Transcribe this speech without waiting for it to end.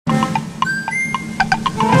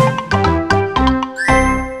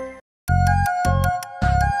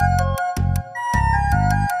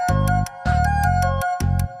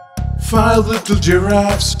5 little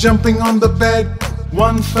giraffes jumping on the bed.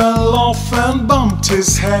 One fell off and bumped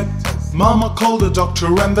his head. Mama called the doctor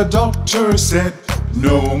and the doctor said,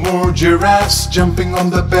 no more giraffes jumping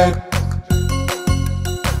on the bed.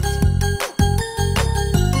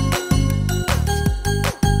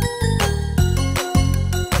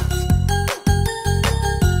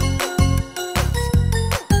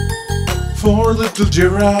 Four little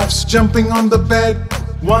giraffes jumping on the bed.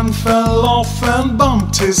 One fell off and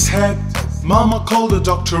bumped his head. Mama called the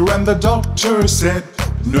doctor and the doctor said,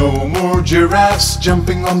 no more giraffes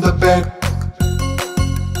jumping on the bed.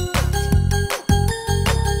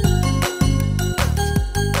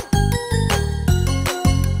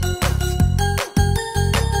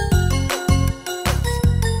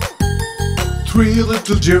 Three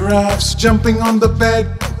little giraffes jumping on the bed.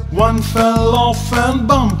 One fell off and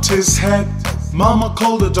bumped his head. Mama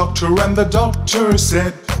called the doctor and the doctor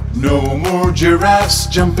said, no more giraffes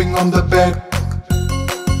jumping on the bed.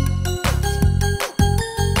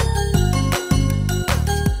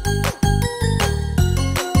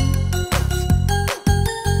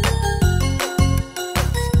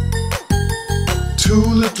 Two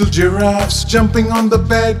little giraffes jumping on the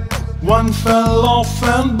bed. One fell off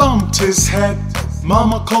and bumped his head.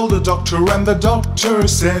 Mama called the doctor and the doctor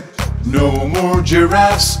said, no more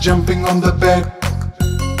giraffes jumping on the bed.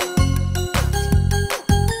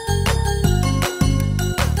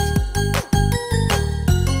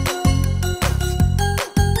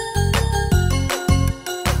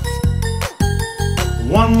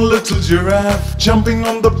 One little giraffe jumping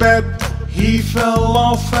on the bed. He fell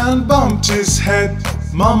off and bumped his head.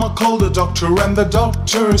 Mama called the doctor and the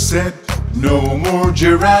doctor said, no more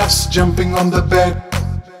giraffes jumping on the bed.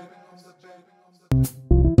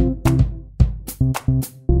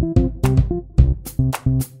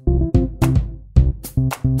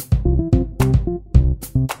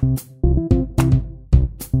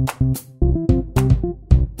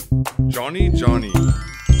 Johnny, Johnny.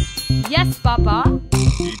 Yes, Papa.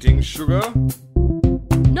 Eating sugar?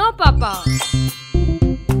 No, Papa.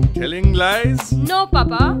 Telling lies? No,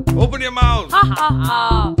 Papa. Open your mouth! Ha ha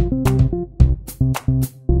ha.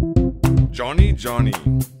 Johnny, Johnny.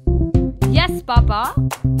 Yes, Papa.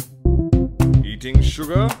 Eating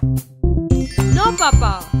sugar? No,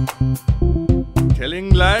 Papa.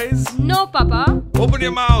 Telling lies? No, Papa. Open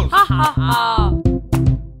your mouth! Ha ha ha.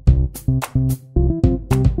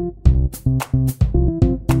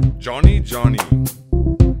 Johnny, Johnny.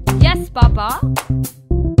 Yes, Papa.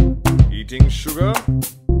 Eating sugar?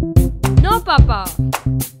 No, Papa.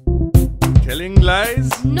 Telling lies?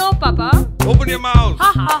 No, Papa. Open your mouth!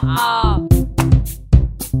 Ha ha ha.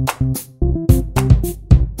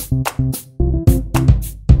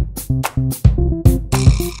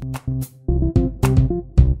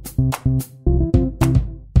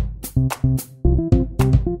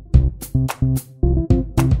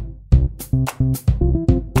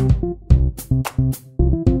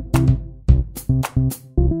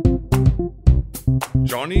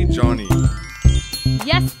 Johnny, Johnny.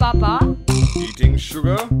 Yes, Papa. Eating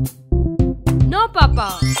sugar? No,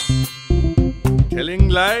 Papa. Telling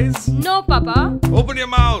lies? No, Papa. Open your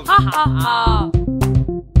mouth! Ha ha ha.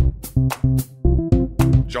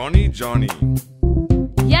 Johnny, Johnny.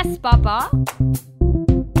 Yes, Papa.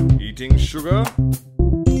 Eating sugar?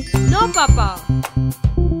 No, Papa.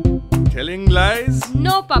 Telling lies?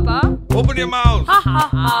 No, Papa. Open your mouth! Ha ha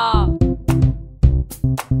ha.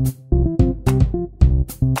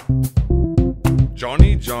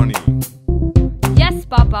 Johnny, Johnny. Yes,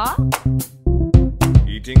 Papa.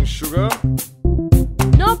 Eating sugar?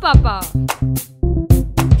 No, Papa.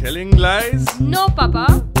 Telling lies? No,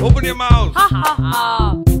 Papa. Open your mouth! Ha ha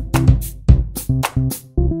ha.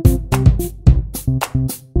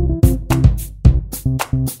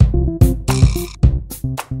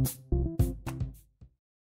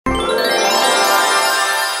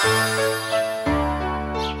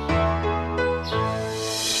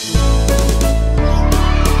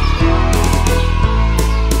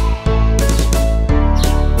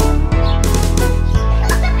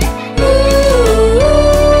 Ooh.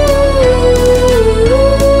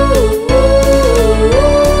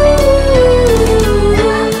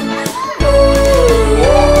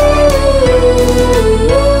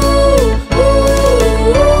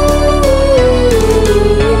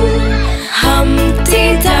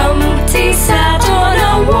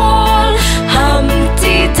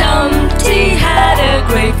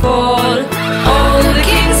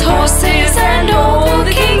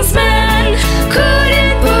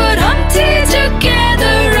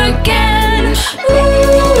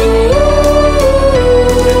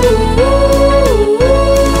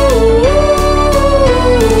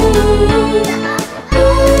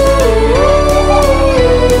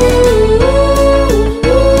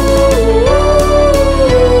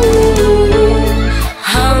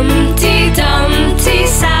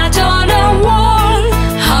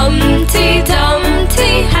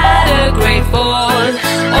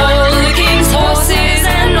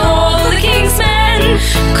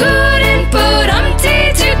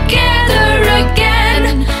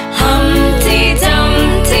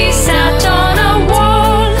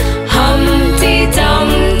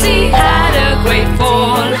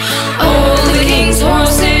 the king's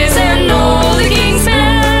horses and all the king's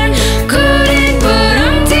men couldn't put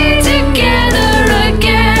Humpty together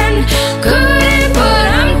again. Couldn't put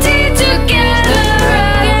Humpty together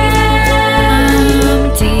again.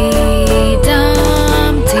 Humpty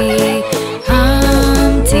Dumpty,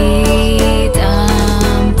 Humpty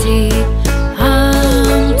Dumpty,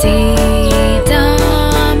 Humpty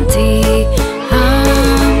Dumpty, Humpty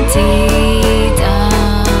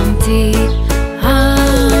Dumpty,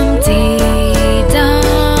 Humpty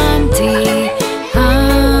Dumpty,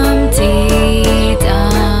 Humpty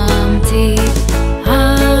Dumpty,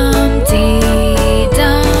 Humpty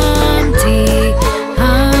Dumpty,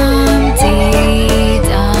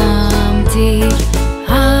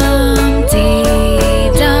 Humpty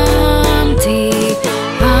Dumpty,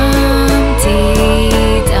 Humpty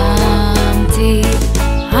Dumpty,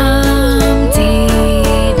 Humpty Dumpty, Humpty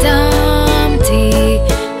Dumpty,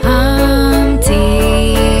 Humpty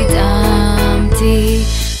Dumpty.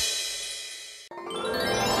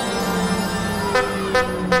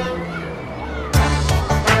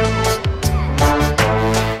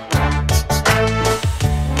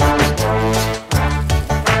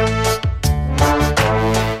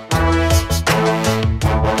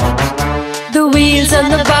 The wheels on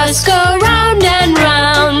the bus go round and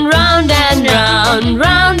round, round and round,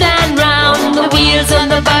 round and round. The wheels on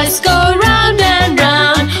the bus go round and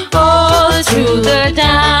round, all through the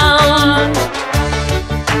town.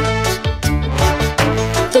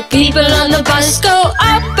 The people on the bus go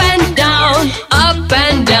up and down, up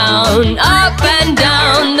and down, up and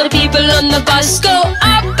down. The people on the bus go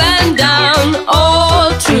up and down,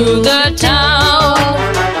 all through the town.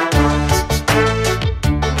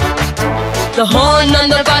 The horn on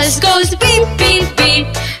the bus goes beep, beep, beep,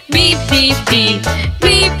 beep, beep, beep,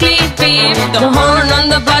 beep, beep, beep. The horn on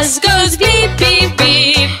the bus goes beep, beep,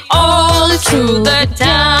 beep, all through the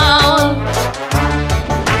town.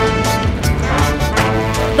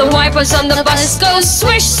 The wipers on the bus go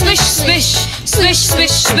swish, swish, swish, swish,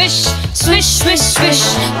 swish, swish, swish, swish, swish.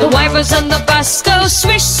 The wipers on the bus go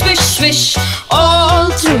swish, swish, swish,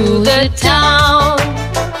 all through the town.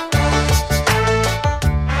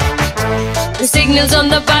 The signals on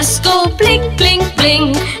the bus go blink, blink,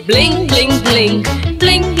 blink, blink, blink, blink,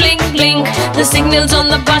 blink, blink, blink. The signals on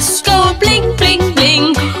the bus go blink, blink,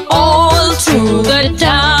 blink, all through the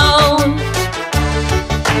town.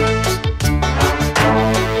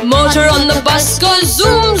 The motor on the bus goes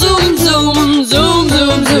zoom, zoom, zoom, zoom,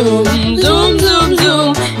 zoom, zoom, zoom, zoom,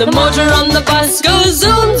 zoom. The motor on the bus goes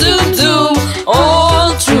zoom, zoom, zoom,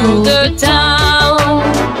 all through the town.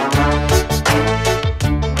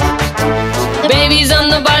 The babies on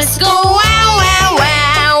the bus go wow, wow,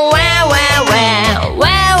 wow, wow, wow, wow,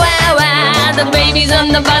 wow, wow, wow. The babies on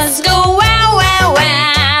the bus go wow, wow,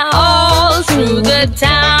 wow, all through the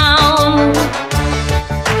town.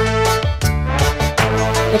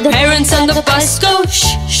 The parents on the bus go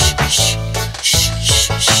shh, shh, shh, shh,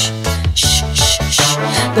 shh, shh, shh, shh, shh.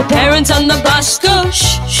 The parents on the bus go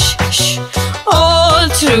shh, shh, shh, all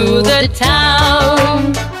through the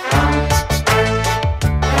town.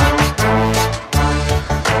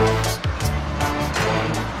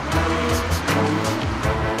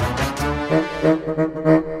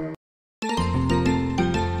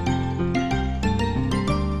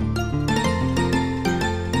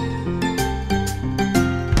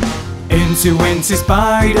 Incy Wincy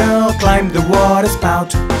Spider climbed the water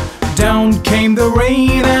spout. Down came the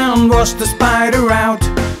rain and washed the spider out.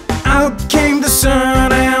 Out came the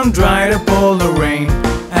sun and dried up all the rain.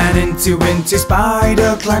 And Incy Wincy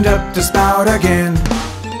Spider climbed up the spout again.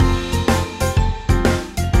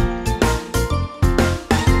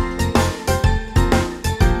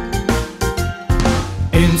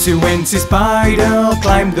 Incy Wincy Spider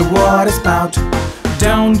climbed the water spout.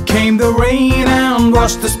 Down came the rain and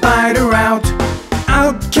washed the spider out.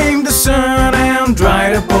 Out came the sun and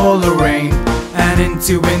dried up all the rain. And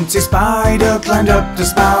Incy Wincy Spider climbed up the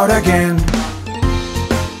spout again.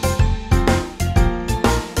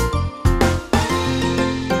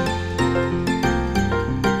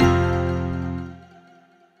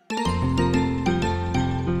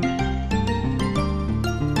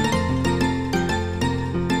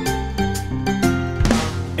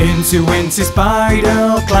 Incy Wincy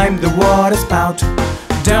Spider climbed the water spout.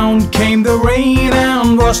 Down came the rain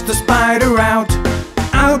and washed the spider out.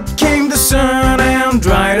 Out came the sun and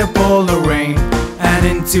dried up all the rain. And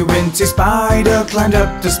Incy Wincy Spider climbed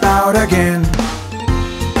up the spout again.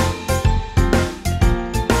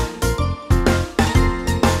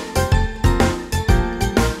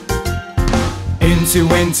 Incy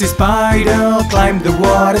Wincy Spider climbed the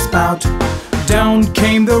water spout. Down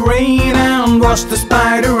came the rain and washed the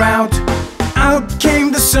spider out. Up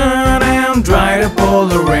came the sun and dried up all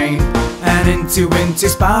the rain, and Incy Wincy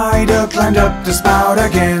Spider climbed up the spout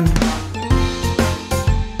again.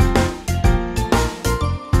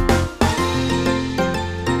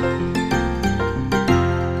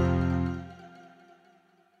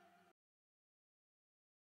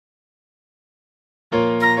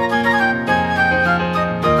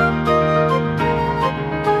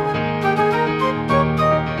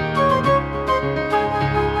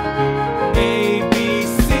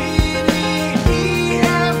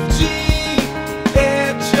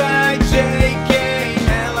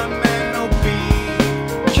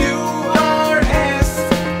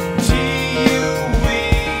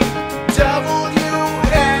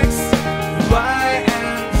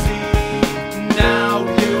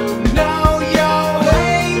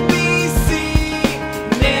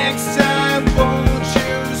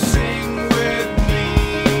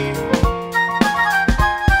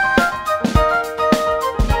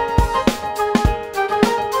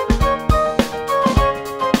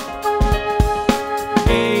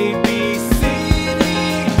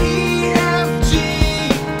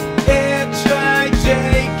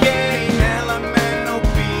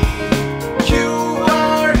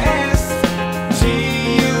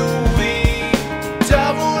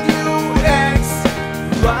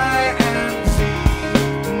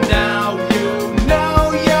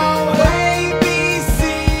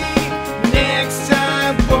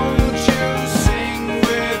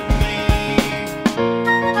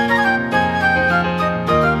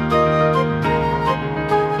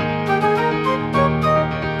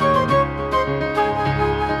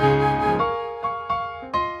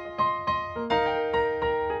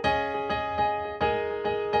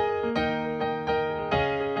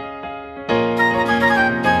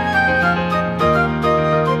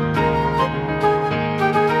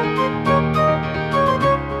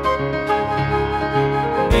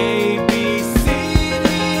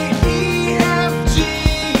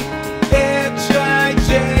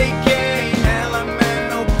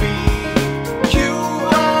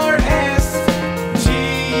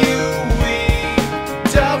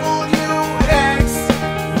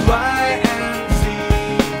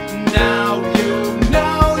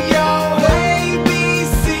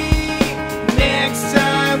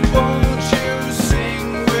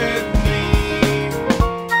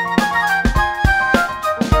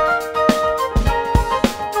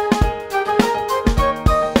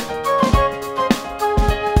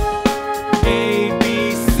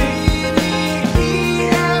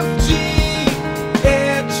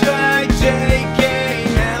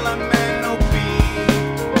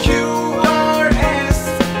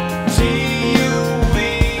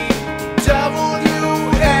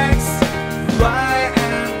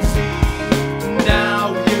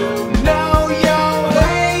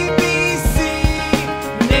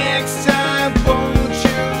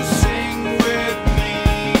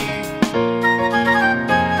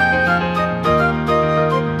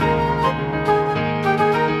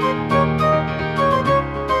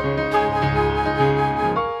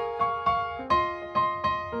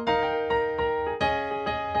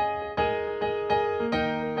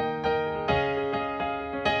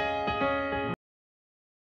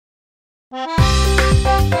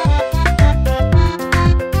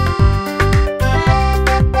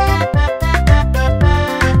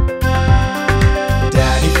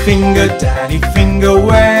 Daddy finger,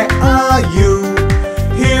 where are you?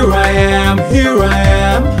 Here I am,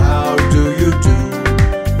 how do you do?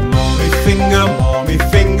 Mommy finger,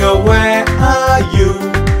 where are you?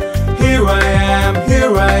 Here I am,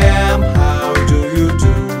 how do you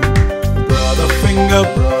do? Brother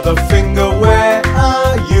finger, where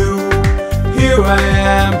are you? Here I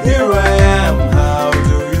am, how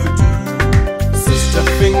do you do?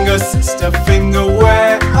 Sister finger,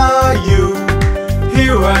 where are you?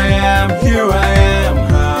 Here I am,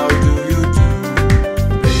 how do you do?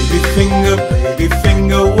 Baby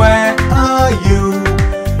finger, where are you?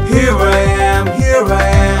 Here I am,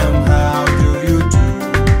 how do you do?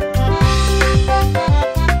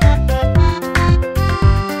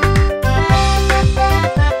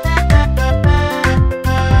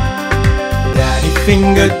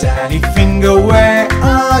 Daddy finger, where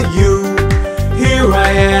are you? Here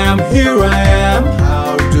I am,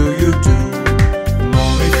 how do you do?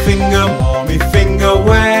 Mommy finger,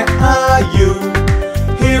 where are you?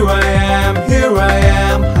 Here I am,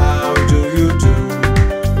 how do you do?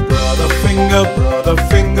 Brother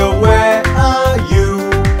finger, where are you?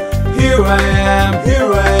 Here I am,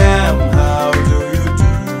 how do you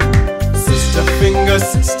do? Sister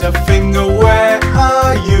finger, where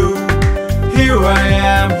are you? Here I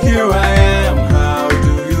am, how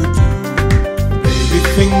do you do?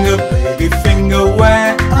 baby finger,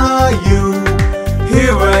 where are you?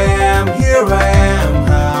 Here I am,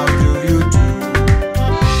 how do you do?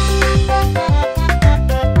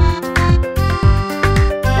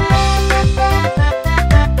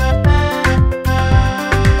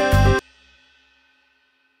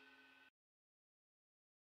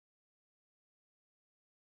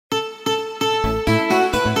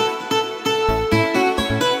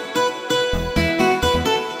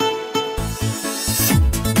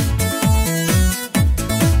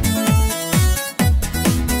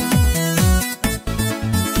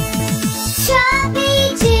 Chubby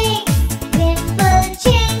cheeks, dimple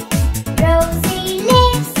chin, rosy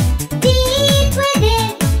lips, deep within,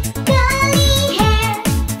 curly hair,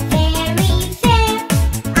 very fair,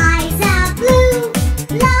 eyes are blue,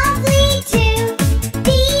 lovely too.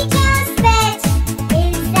 Teacher's pet,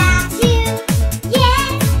 is that you?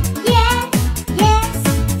 Yes, yes, yes.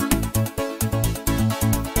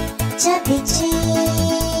 Chubby cheeks,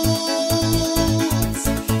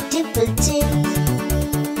 dimple chin,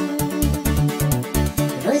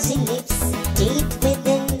 rosy lips deep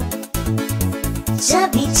within.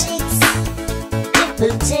 Chubby cheeks,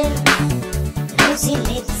 dimple chin, rosy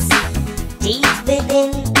lips deep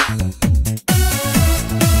within.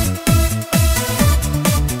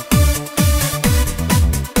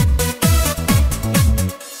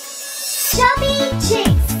 Chubby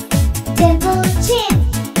cheeks, dimple chin,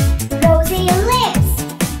 rosy lips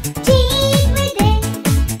deep within,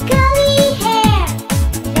 curly hair,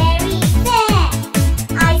 very fair,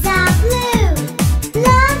 eyes are blue,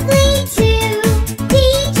 lovely too.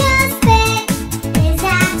 Teacher's pet, is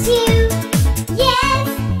that you? Yes,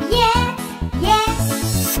 yes, yes.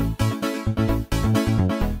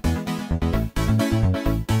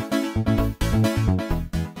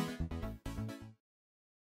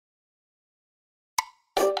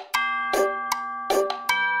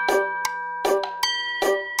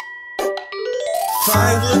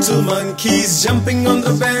 Five little monkeys jumping on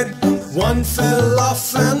the bed. One fell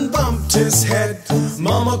off and bumped his head.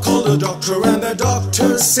 Mama called a doctor and the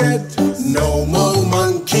doctor said, no more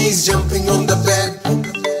monkeys jumping on the bed.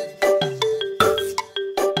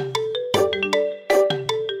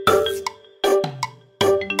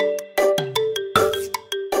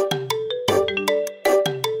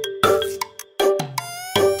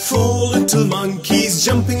 Four little monkeys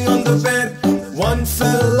jumping on the bed. One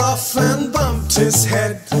fell off and bumped his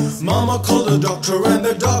head. Mama called a doctor and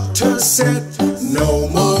the doctor said, no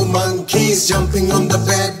more monkeys jumping on the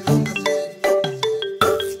bed.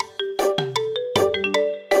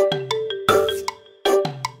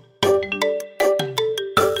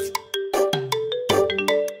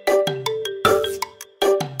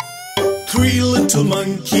 Three little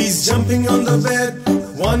monkeys jumping on the bed.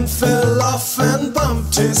 One fell off and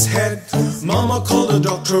bumped his head. Mama called a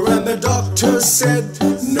doctor and the doctor said,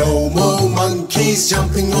 no more monkeys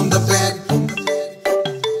jumping on the bed.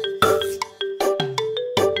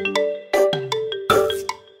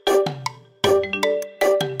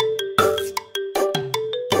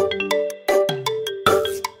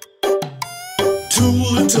 Two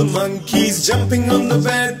little monkeys jumping on the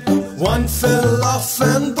bed. One fell off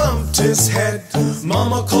and bumped his head.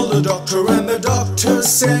 Mama called a doctor and the doctor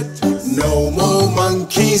said, no more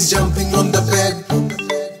monkeys jumping on the bed.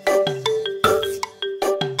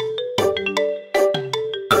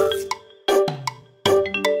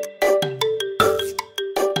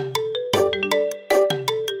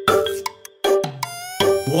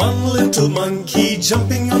 One little monkey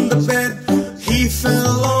jumping on the bed. He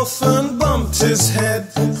fell off and bumped his head.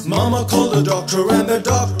 Mama called a doctor and the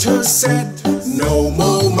doctor said, no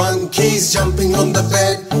more monkeys jumping on the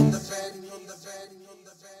bed.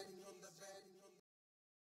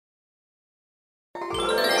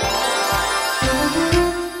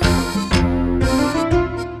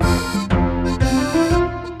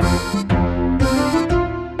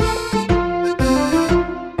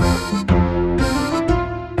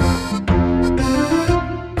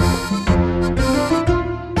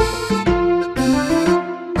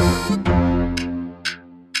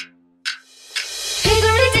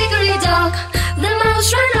 Hickory dickory dock, the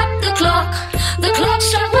mouse ran up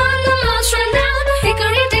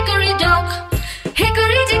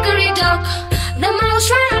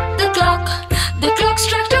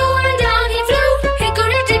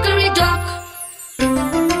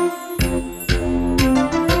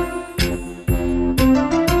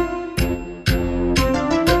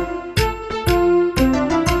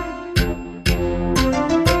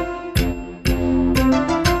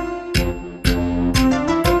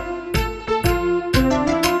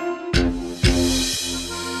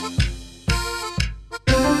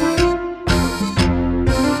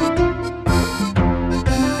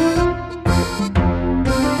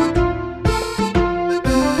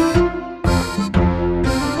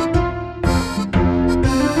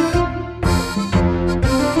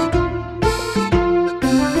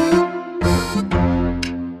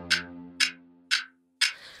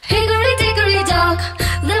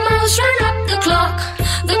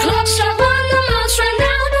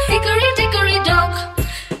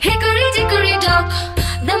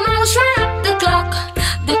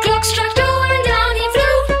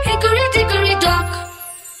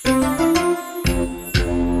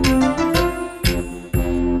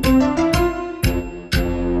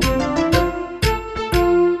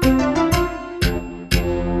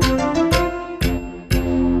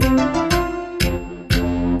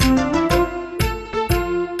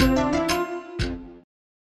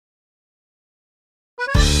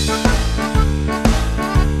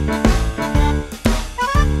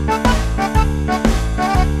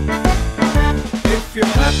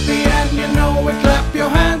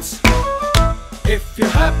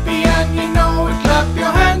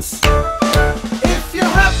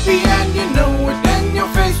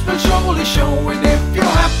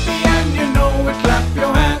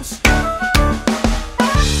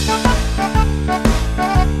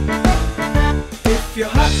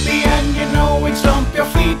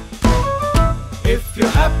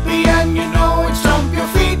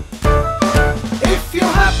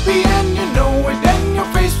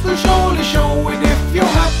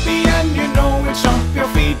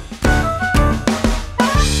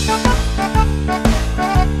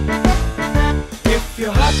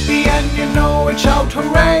shout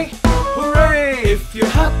hooray, hooray. If you're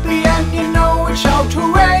happy and you know it, shout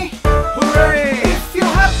hooray.